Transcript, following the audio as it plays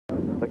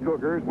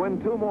Cougars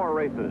win 2 more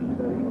races.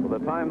 By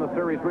the time the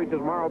series reaches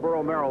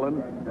Marlboro,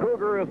 Maryland,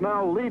 Cougar is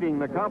now leading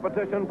the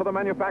competition for the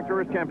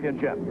Manufacturers'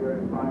 Championship.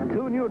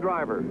 2 new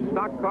drivers,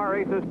 stock car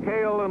aces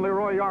Cale and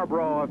Leroy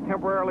Yarbrough, have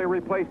temporarily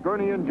replaced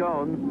Gurney and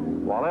Jones,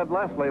 while Ed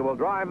Leslie will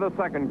drive the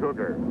second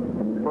Cougar.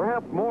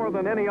 Perhaps more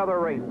than any other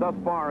race thus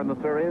far in the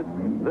series,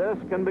 this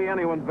can be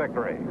anyone's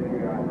victory.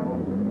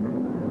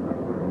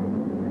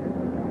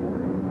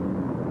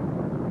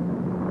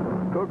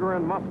 Cougar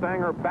and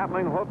Mustang are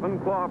battling hoof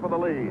and claw for the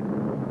lead.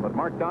 But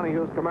Mark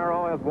Donohue's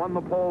Camaro has won the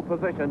pole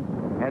position,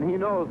 and he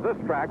knows this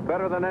track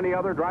better than any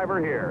other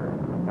driver here.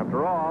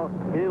 After all,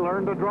 he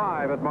learned to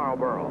drive at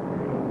Marlboro.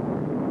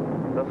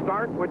 The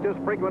start, which is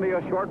frequently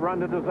a short run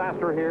to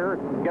disaster here,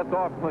 gets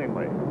off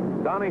cleanly.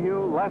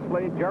 Donohue,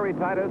 Leslie, Jerry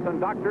Titus, and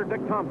Dr.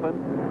 Dick Thompson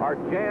are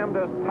jammed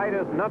as tight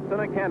as nuts in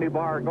a candy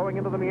bar going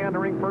into the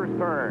meandering first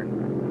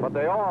turn. But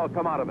they all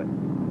come out of it.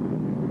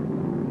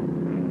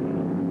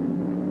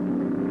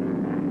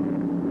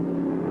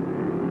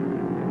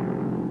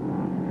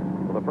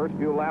 The first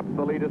few laps,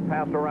 the lead is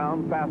passed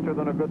around faster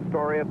than a good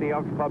story at the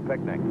Elks Club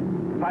picnic.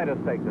 Titus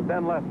takes it,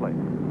 then Leslie.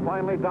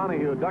 Finally,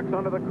 Donohue ducks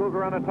under the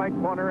Cougar on a tight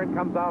corner and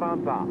comes out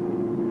on top.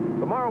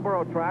 The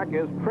Marlboro track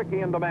is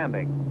tricky and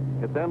demanding.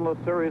 Its endless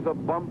series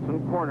of bumps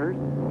and corners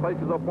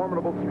places a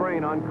formidable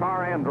strain on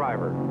car and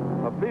driver.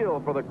 A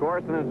feel for the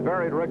course and its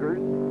varied rigors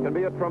can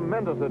be a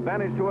tremendous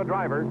advantage to a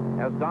driver,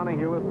 as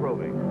Donohue is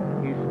proving.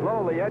 He's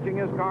slowly edging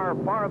his car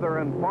farther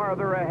and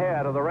farther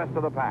ahead of the rest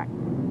of the pack.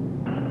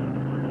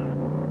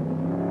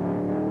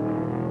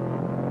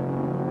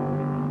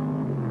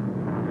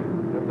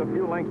 A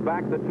few lengths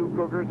back, the 2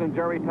 Cougars and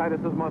Jerry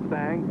Titus's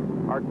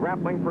Mustang are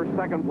grappling for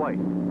second place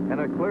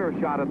and a clear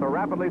shot at the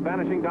rapidly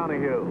vanishing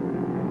Donohue.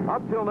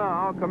 Up till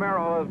now,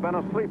 Camaro has been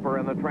a sleeper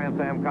in the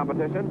Trans Am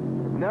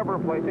competition, never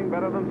placing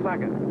better than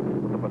second.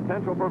 But the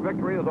potential for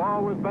victory has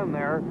always been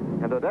there,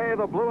 and today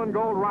the blue and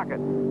gold rocket,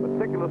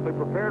 meticulously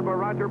prepared by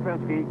Roger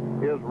Penske,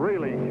 is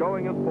really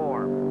showing its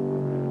form.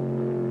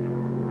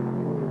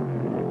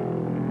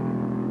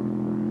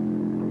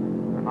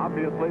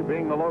 Obviously,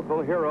 being the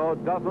local hero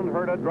doesn't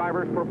hurt a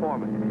driver's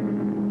performance.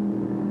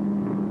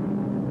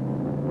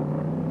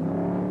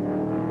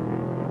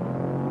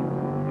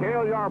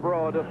 Cale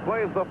Yarbrough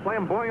displays the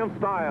flamboyant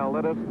style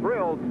that has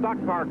thrilled stock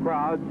car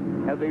crowds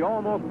as he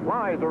almost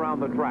flies around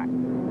the track.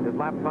 His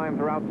lap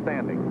times are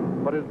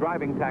outstanding, but his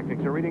driving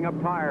tactics are eating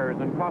up tires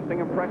and costing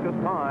him precious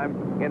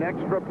time in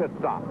extra pit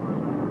stops.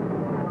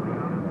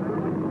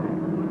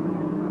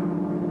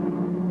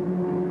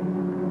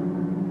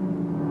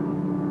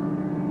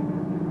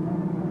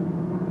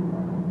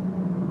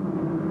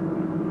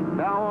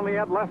 Now only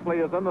Ed Leslie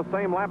is in the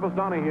same lap as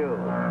Donohue.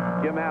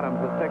 Jim Adams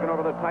has taken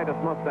over the Titus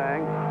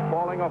Mustang,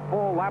 falling a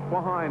full lap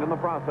behind in the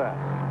process.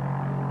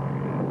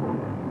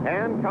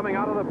 And coming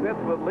out of the pits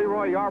with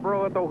Leroy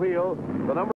Yarbrough at the wheel, the number